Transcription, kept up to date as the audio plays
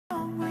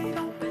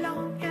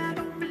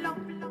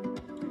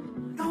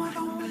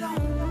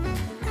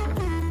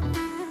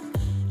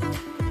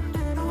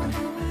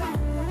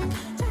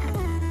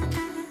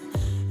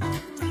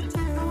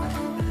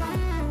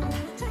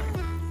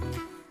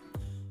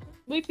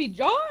Sleepy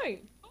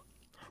join.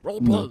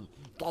 Roleplay.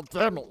 God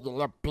damn it, you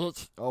little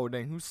bitch. Oh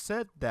dang, who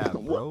said that,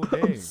 bro?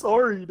 Dang. I'm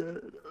sorry, Dad.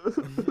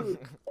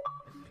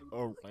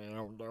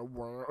 Around the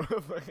world.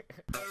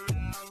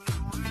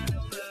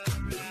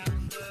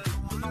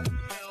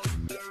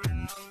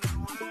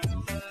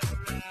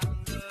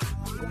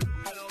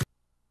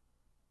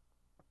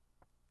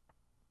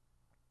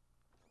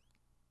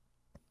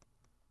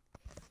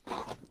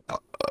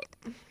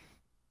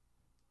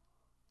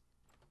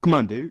 Come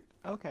on, dude.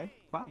 Okay.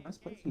 Wow, nice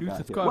place you Dude, got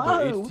here. subscribe to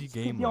Whoa, HT what's this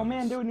Game yo man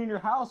Modes. doing in your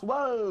house?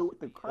 Whoa, what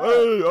the crap?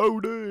 Hey, oh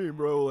damn,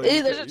 bro. Like,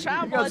 Hey, there's a you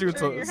child guys doing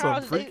molester in your some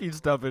house, freaky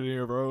stuff in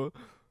here, bro.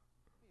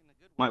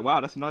 Like, wow,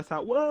 that's a nice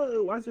house.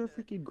 Whoa, why is there a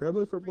freaking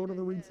grandma from Lord of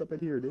the Rings up in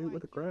here, dude?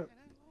 What the crap?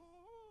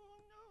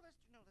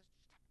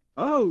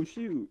 Oh,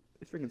 shoot.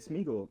 It's freaking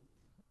Smeagol.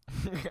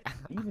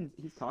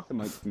 He's talking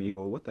like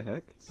Smeagol. What the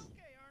heck?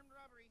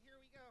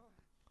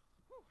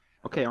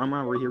 Okay, armed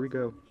robbery, here we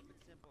go.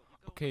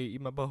 Okay,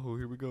 eat my butthole.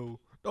 Here we go.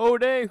 Oh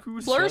dang,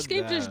 who said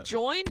Blurrscape that? just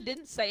joined,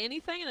 didn't say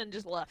anything, and then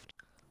just left.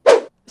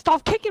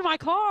 Stop kicking my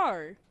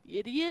car, you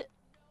idiot!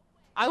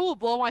 I will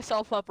blow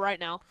myself up right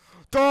now.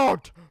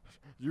 Don't!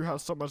 You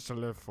have so much to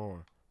live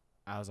for.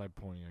 As I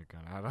point a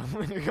gun at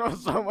him, you have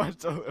so much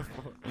to live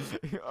for.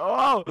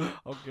 Oh!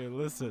 Okay,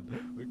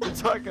 listen. We can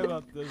talk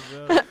about this,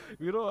 man.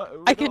 We don't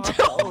I can have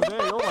tell. To, oh,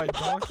 dang, oh my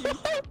donkey.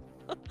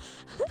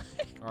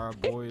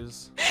 Alright,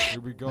 boys. Here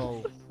we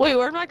go. Wait,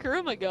 where'd my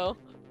Kuruma go?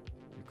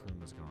 Your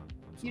cream is gone.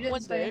 I'm sorry. You didn't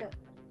One say day. it.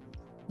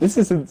 This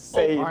is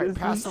insane. Alright, This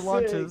pass is the sick.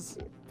 lunches.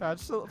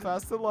 Pass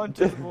the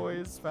lunches,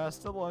 boys. Pass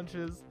the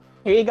lunches.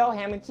 Here you go,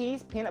 ham and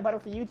cheese, peanut butter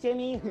for you,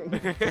 Jimmy.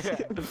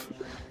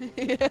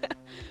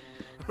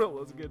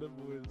 Let's get it,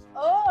 boys.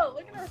 Oh,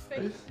 look at our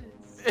faces.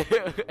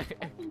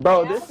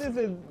 Bro, Yeah.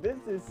 this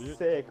is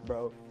sick,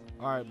 bro.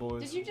 Alright,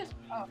 boys. Did you just?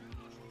 Oh.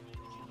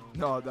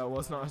 No, that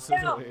was not a Down,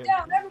 civilian.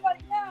 down, everybody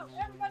down,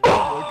 everybody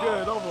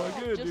Oh down. my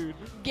good, Just dude.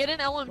 Get an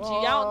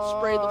LMG out and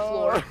spray the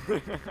floor.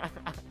 floor.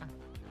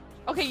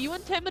 Okay, you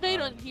intimidate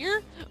on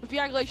here with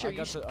VI Glacier. I You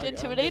got the- I'm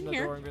intimidate getting in the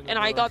here, door, I'm getting the and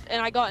I door.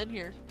 got in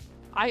here.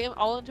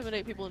 I'll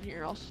intimidate people in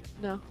here. Else,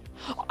 no.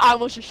 I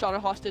almost just shot a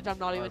hostage. I'm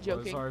not even Alright, boys,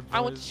 joking. sorry, I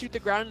went to boys. shoot the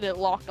ground and it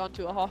locked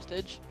onto a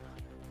hostage.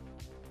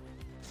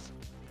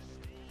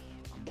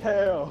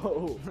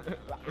 Hell.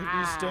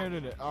 You stand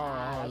in it.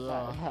 Oh,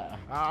 yeah.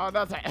 Oh,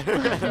 that's it.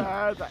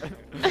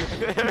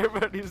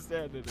 Everybody's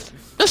standing in it.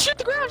 Just shoot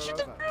the ground. Shoot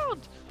the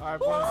ground. Alright,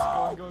 boys,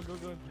 go.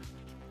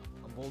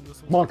 I'm holding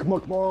this Come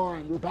one.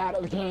 on, we're bad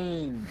at the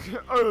game. Hey,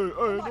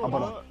 Oh no, my I'm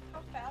God. not.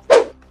 How fast?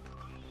 I'm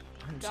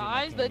seeing Guys, my the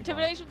candy bar.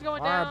 intimidation's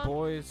going Alright, down.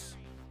 boys.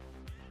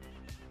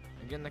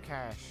 I'm getting the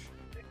cash.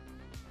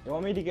 You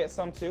want me to get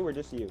some too, or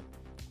just you?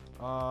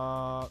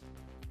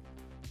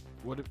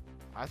 Would it?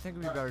 I think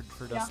it'd be better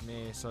for just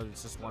me, so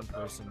it's just one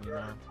person, you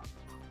know.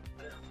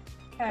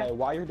 Hey, Okay.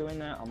 while you're doing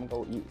that, I'm gonna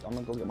go eat. I'm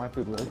gonna go get my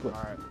food real quick.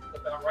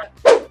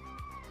 Alright.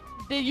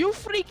 Did you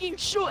freaking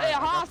shoot Alright, a I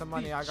got hostage? the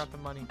money. I got the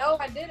money. No,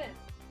 I didn't.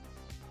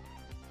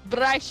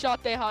 But I shot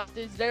a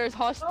hostage. There's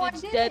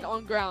hostage dead didn't.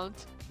 on ground.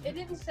 It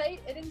didn't say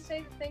the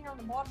thing on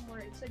the bottom where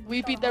it said. you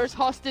Weepy, shot a there's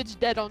hostage. hostage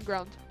dead on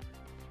ground.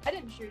 I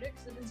didn't shoot it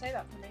because it didn't say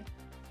that for me.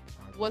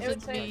 Alright, It Wasn't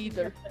would say me it.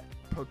 either.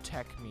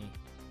 Protect me.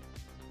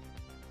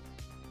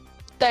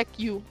 Protect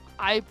you.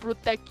 I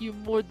protect you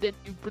more than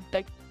you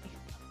protect me.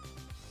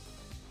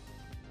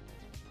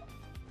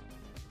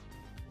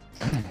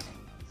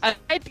 I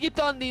might get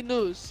on the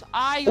news.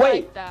 I Wait.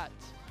 like that.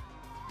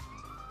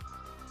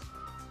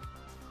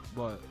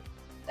 What?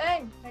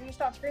 Dang! Maybe you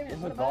stop screaming. There's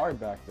a What about guard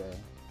back there.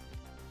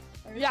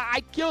 it? Yeah,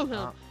 I killed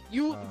him.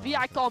 You, uh,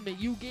 VI, call me.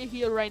 You get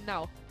here right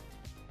now. Alright,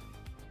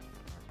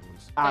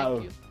 boys. Thank Ow.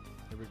 you.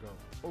 Here we go.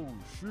 Oh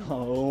shoot.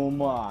 Oh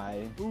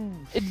my. Oh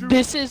shoot.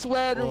 This is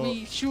where Uh,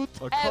 we shoot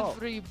a cop.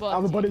 everybody.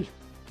 Everybody.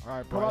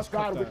 Alright, Come Bryce, outside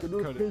cut with that. the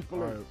new Cut it.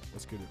 people. Alright,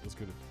 let's get it. Let's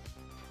get it.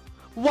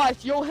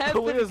 What? Your head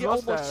Look at gonna his get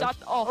almost mustache. shot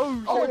off.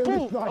 Oh, Oh, shit.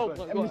 boom. Oh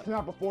my Enemy god.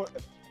 sniper 4.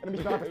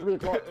 Enemy sniper 3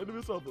 o'clock.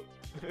 Enemy sniper.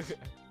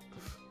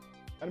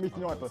 Enemy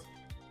sniper.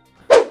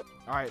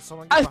 Alright,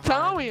 someone I get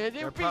behind. found me. I They're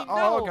didn't pro- read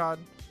Oh no. god.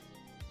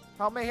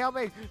 Help me, help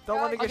me. Don't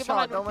Yeah, let me I'll get get shot.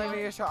 behind Don't with let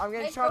me you. get shot. I'm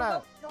getting Nate, shot go at.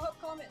 help, go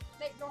help comment.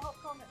 Nate, go help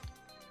comment.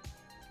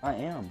 I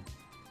am.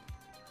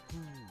 Ooh,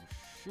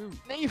 shoot.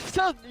 Now you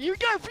son, you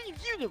gotta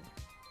shoot him.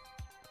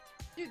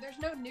 Dude, there's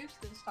no noose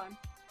this time.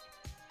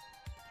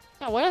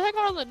 Now, what the heck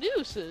are all the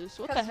nooses?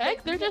 What the 'Cause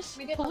heck? They're we just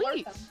didn't alert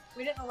police. them.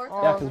 We didn't alert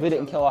Oh, Yeah, them. because we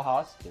didn't kill a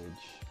hostage.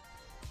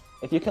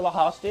 If you kill a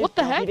hostage, What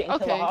the you heck? didn't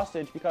kill Okay. a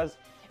hostage because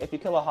if you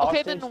kill a hostage,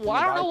 Okay, then the why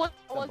I don't guy know what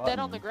pushed was the dead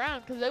on the button.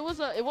 ground? Because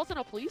it wasn't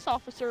a police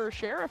officer or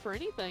sheriff or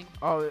anything.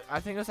 Oh, I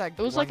think it's like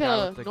It was one like guy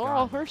a with the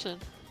normal gun. person.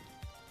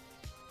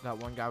 That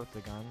one guy with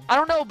the gun. I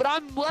don't know, but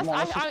I'm left. Come on,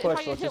 let's just if push, I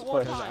get let's hit just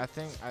one push. time, I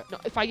think I. no,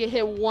 if I get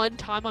hit one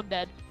time, I'm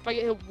dead. If I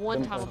get hit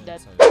one Then time, push. I'm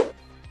dead. Inside.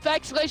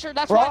 Facts, Glacier.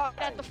 That's why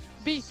I had to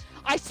be.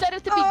 I said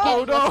at the beginning.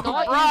 Oh no, let's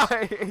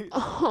not use- right.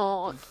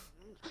 Oh,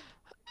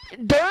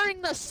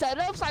 During the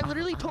setups, I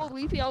literally told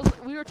Weepy, me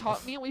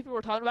and Weepy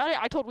were talking about it.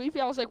 I told Weepy,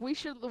 I was like, we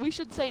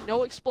should say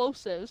no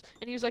explosives,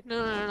 and he was like,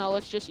 no,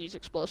 let's just use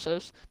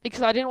explosives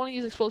because I didn't want to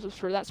use explosives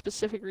for that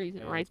specific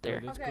reason Yeah, right it's good,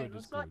 there. it's Okay, good,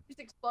 let's it's not good. use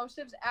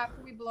explosives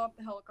after we blow up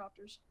the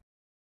helicopters.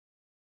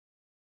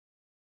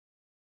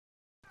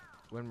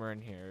 When we're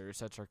in here, it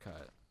resets our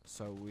cut.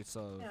 So we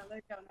still. Yeah, there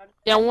you go. Now-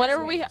 Yeah,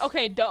 whenever we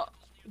okay, don't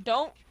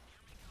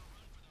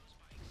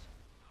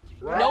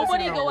We're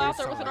nobody gonna go out waste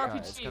there with an our cut.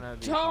 It's RPG. gonna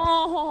be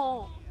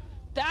Don't.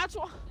 That's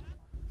what.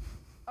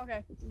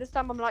 Okay, this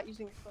time I'm not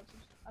using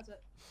explosives. That's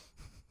it.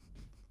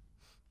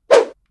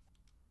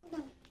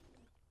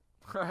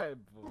 Alright,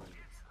 boys.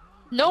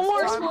 No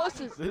more This time-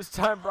 explosives. This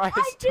time, Bryce,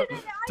 I don't.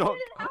 didn't don't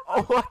have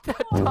oh, what the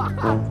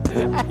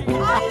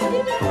top?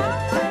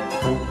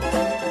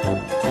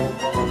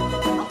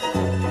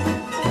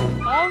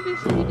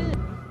 Obviously he did.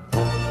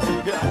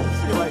 Yeah, I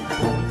see, like,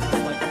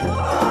 just like.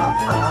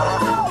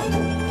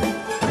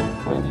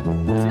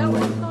 No,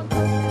 it's not.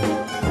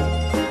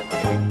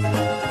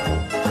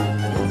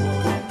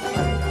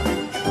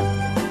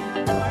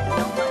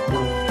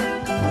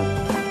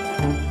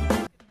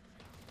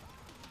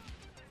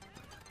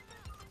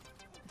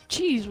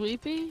 Jeez,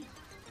 Weepy.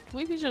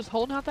 Weepy's just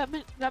holding out that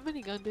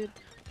minigun, dude.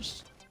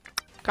 Just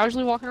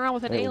casually walking around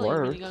with an It alien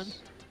works. minigun.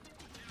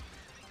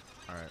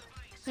 Alright.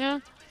 Yeah.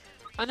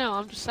 I know,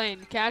 I'm just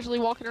saying, casually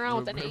walking around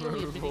with an Move, alien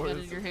move, minigun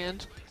boys. in your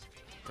hand.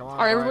 Come on.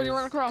 Alright, everybody Bryce.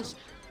 run across.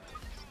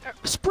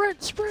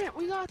 Sprint,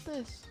 we got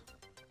this.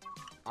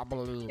 I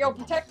believe. Yo, in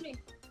you. protect me.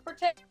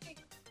 Protect me.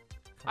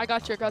 I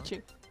got you, I got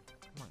you.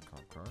 Come on,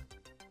 cop car.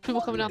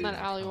 People coming down that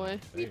alleyway.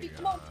 There you Weepy,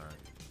 come go. on.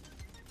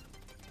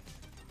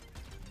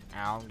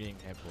 Ow, I'm getting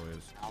hit,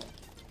 boys.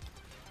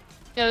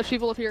 Yeah, there's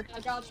people up here. I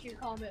got you,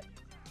 Comet.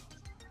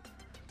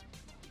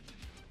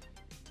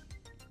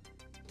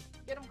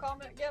 Get him,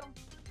 Comet, get him.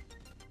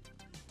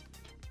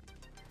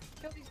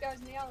 Kill these guys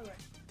in the alleyway.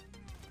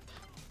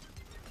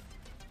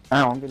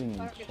 Ow, I'm getting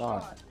So I don't get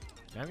shot. shot.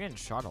 Yeah, I'm getting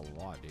shot a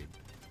lot, dude.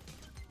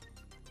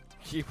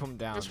 Keep them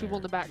down. There's people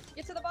in the there. back.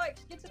 Get to the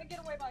bikes. Get to the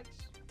getaway bikes.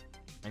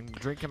 I'm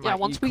drinking my Yeah,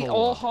 once we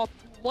E-Cola.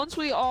 once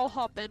we all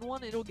hop in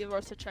one, it'll give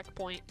us a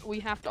checkpoint. We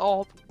have to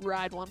all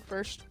ride one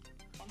first.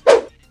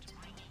 You're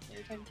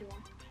taking too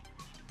long.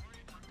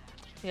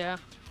 Yeah.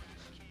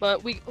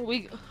 But we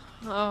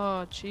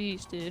oh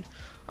jeez, dude.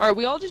 Alright,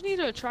 we all just need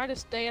to try to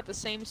stay at the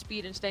same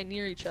speed and stay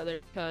near each other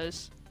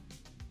because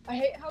I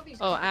hate how these.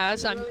 Oh, cops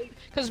as I'm- literally-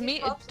 Because these me,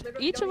 cops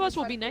literally each don't of us even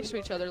will try be to next to pull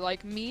you each over. other.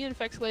 Like me and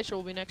Fex Glacier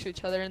will be next to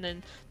each other, and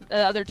then the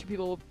other two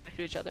people will be next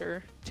to each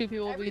other. Two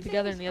people will be Everything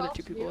together, these and the other cops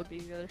two people do- will be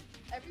together.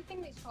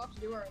 Everything these cops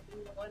do are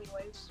illegal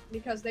anyways,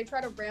 because they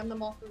try to ram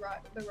them off the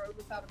road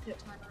without a pit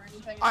time or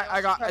anything. and they I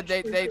also got. try to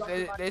squeeze you off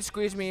the bike. They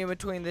squeezed me in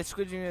between. They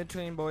squeezed me in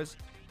between, boys.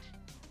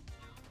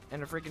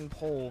 And a freaking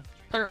pole.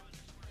 Turn-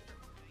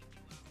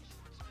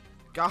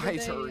 Guys, Did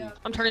they, hurry!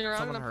 I'm turning around.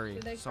 Someone and hurry!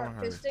 Did they start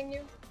Someone hurry! fisting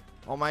you?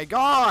 Oh my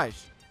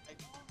gosh!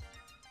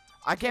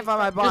 I can't find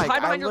my Just bike. hide I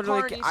behind your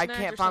literally car ca- and eat I snack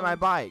can't or find my something.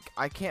 bike.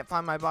 I can't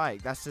find my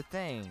bike. That's the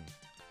thing.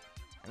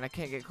 And I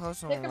can't get close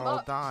Pick or 'em I'll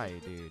up. die,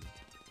 dude.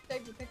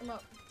 Safety, pick them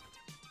up.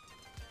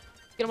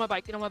 Get on my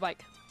bike. Get on my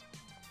bike.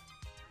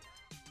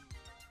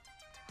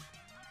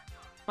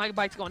 My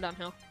bike's going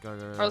downhill. Go, go,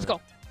 go. Alright, let's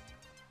go.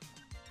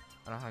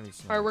 I don't have any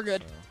snacks. Alright, we're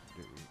good.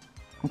 So, dude,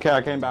 Okay,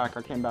 I came back.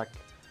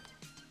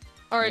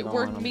 Alright, Hold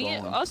we're on, I'm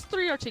going. us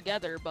three are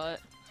together, but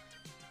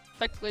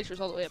Fex Glacier's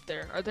all the way up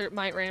there. Are there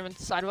might ram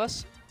inside of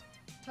us?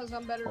 Cause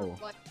I'm better, Oh.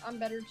 like I'm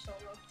better solo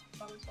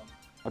by myself.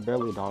 I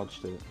barely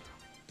dodged it.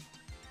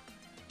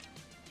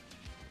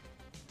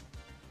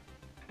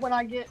 When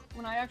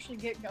I actually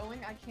get going,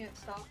 I can't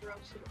stop or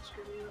else it'll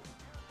screw me up.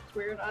 It's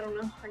weird. I don't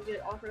know. I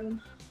get off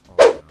rhythm. Oh,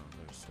 no, there's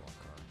still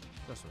a car.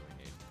 That's what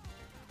we need.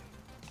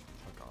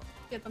 Fuck off.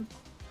 Get them.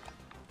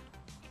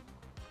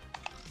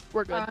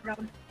 We're good. I got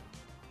them.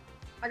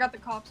 I got the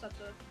cops at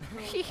the.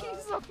 He's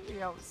on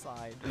the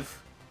outside.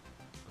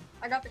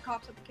 I got the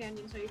cops at the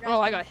canyon, so you guys.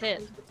 Oh, I can got get hit.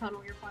 Into the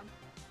tunnel, you're fine.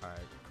 Alright,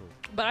 cool.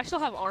 But I still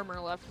have armor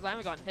left because I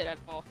haven't gotten hit at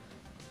all.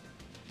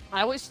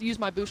 I always use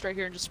my boost right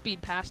here and just speed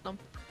past them.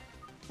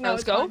 No,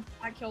 let's it's go. fine.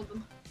 I killed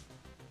them.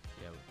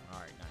 Yeah,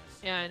 alright, nice.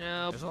 Yeah, I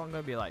know. There's only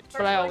gonna be like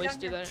But I Start always slowing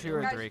do down that. two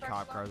or Guys, three start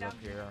cop slowing cars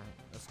up down. here.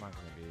 That's not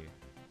gonna be.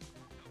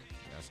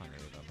 Yeah, that's not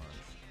gonna be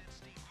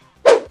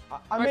that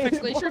much. I Alright, made Fex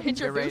it. Glacier, hit Get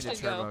your ready boost to and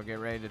turbo. go. Get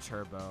ready to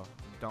turbo.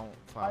 Don't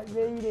I flap. the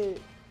made brakes.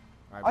 it.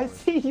 Alright, I boys.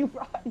 see you,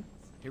 Bryce.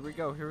 Here we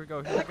go. Here we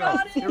go. Here I we go.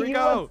 got it. Here we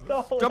go.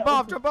 Let's go. Jump That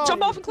off. was- Jump off.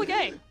 Jump off and click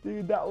A.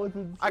 Dude, that was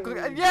insane. I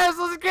click. Yes,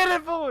 let's get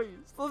it, boys.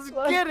 Let's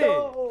Let's get it.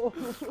 go.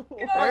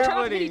 Alright, try not to hit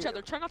Everybody- each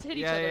other. Try not to hit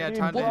each Yeah, other. yeah, Dude,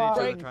 trying to hit each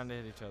other. Bryce. Trying to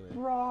hit each other.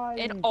 Bryce.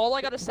 And all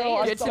I gotta say Bro,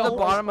 I is Get to saw the don't.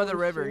 one. bottom of the Oh,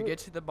 river. shit. Get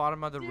to the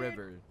bottom of the Dude.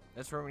 river.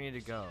 That's where we need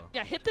to go.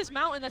 Yeah, hit this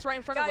mountain that's right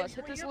in front of Guys, us.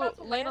 Hit when this you're little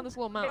about to land on land- this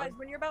little Guys, mountain.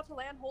 when you're about to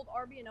land, hold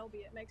RB and LB.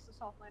 It makes a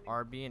soft landing.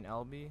 RB and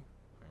LB.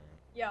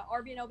 Yeah,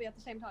 RB and LB at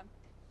the same time.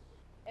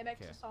 It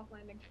makes Okay. a soft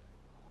landing.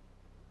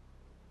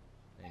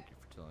 Thank you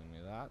for telling me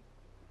that.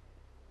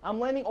 I'm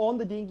landing on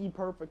the dinghy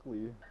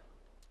perfectly.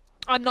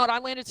 I'm not. I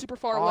landed super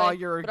far Oh, away.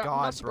 you're a but I'm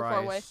god, not super far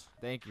away. Bryce.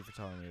 Thank you for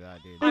telling me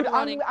that, dude. I'm Dude,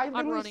 running, I I'm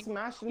literally running.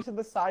 smashed into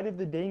the side of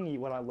the dinghy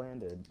when I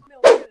landed. No,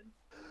 good.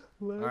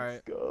 Let's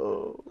Alright.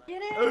 go.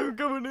 Get in. I'm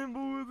coming in,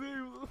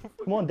 boys.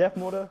 Come on, Def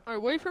Mortar.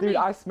 Alright, wait for Dude, me.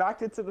 I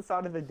smacked it to the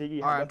side of the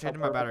dinghy. Alright, I'm That's how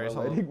changing my far batteries,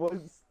 my hold on. landing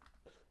was.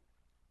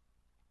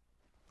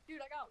 Dude,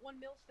 I got 1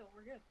 mil still.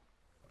 We're good.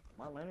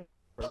 My landing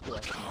perfectly,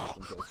 I smashed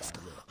into the side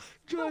of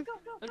it. Drive. Go,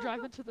 go, I'm go,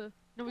 driving go. to the.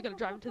 No, we gotta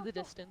drive into the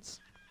distance.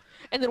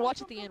 And then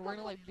watch at the end. We're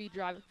gonna like be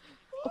driving.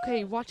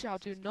 Okay, watch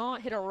out. Do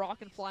not hit a rock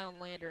and fly on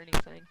land or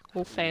anything.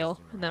 We'll fail,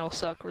 and that'll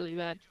suck really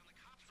bad.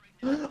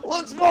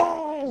 Let's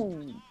go!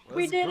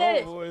 We Let's did go,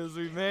 it. boys.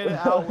 We made it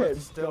out with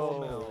Let's still go.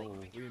 mill.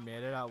 We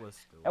made it out with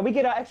still. And we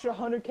get an extra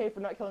 100K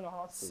for not killing a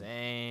hostage.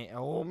 Same.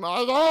 Oh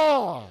my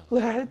god.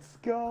 Let's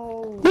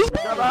go! Get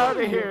out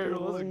of here.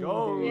 Let's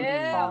go. Dude,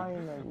 Yeah.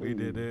 finally. We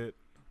did it.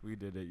 We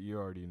did it. You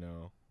already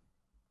know.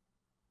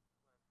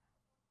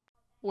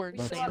 We're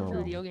Let's insane at the go.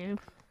 video game.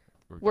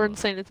 We're good.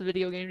 insane at the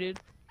video game, dude.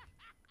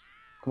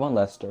 Come on,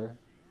 Lester.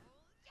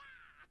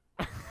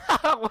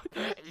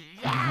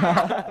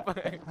 Yeah.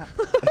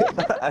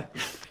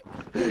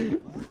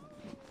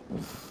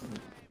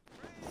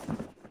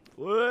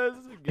 Let's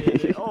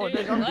get it. Oh, Dude,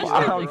 nigga, I'm Lester's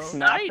I'm bro.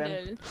 snapping.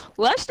 excited.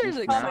 Lester's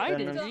I'm excited,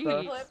 snapping and dude.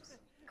 stuff. Clips.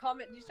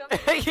 Comment. Do something.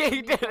 Yeah,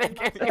 he did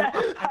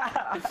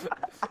it.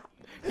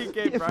 He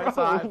gave Bryce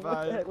a high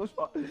five.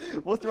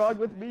 What's wrong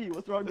with me?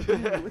 What's wrong with me?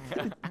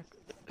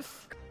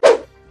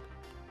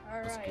 All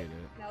Let's right. get it.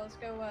 Now let's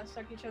go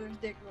suck each other's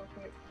dick real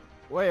quick.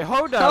 Wait,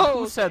 hold up. Oh,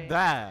 Who said okay.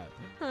 that?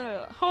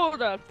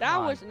 Hold up, that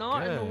My was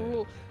not in the God.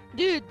 rule.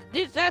 Dude,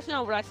 that's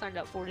not what I signed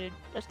up for, dude.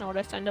 That's not what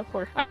I signed up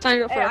for. I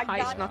signed up for Hey, a I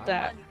heist, got not my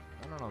that. money.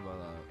 I don't know about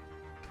that.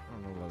 I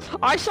don't know about that.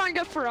 I signed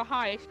up for a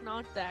heist,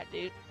 not that,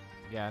 dude.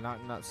 Yeah,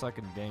 not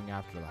sucking ding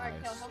after the All right,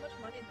 Kel, how heist. much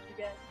money did you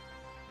get?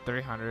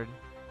 300.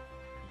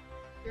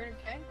 300K?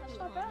 That's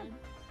not bad.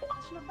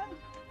 That's not bad.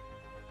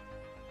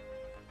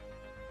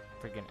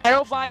 Freaking.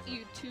 I'll action. buy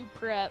you 2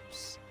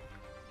 preps.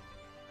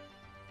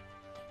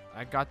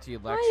 I got the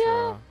Electra.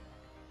 Oh,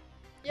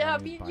 Yeah,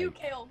 Money me and you,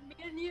 bike. Kale. Me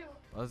and you.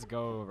 Let's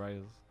go,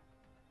 Rise.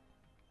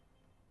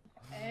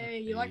 Hey,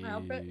 you like my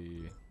outfit?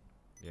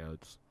 Yeah,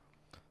 it's.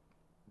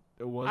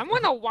 It was. I'm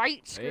on a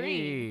white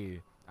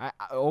screen. Hey.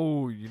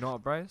 Oh, you know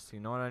what, Bryce?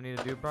 You know what I need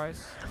to do,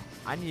 Bryce?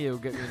 I need to go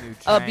get me a new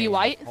chain. Be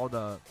white? Hold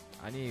up.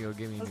 I need to go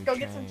get me a Let's new go chain.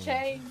 get some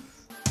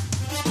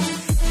chains.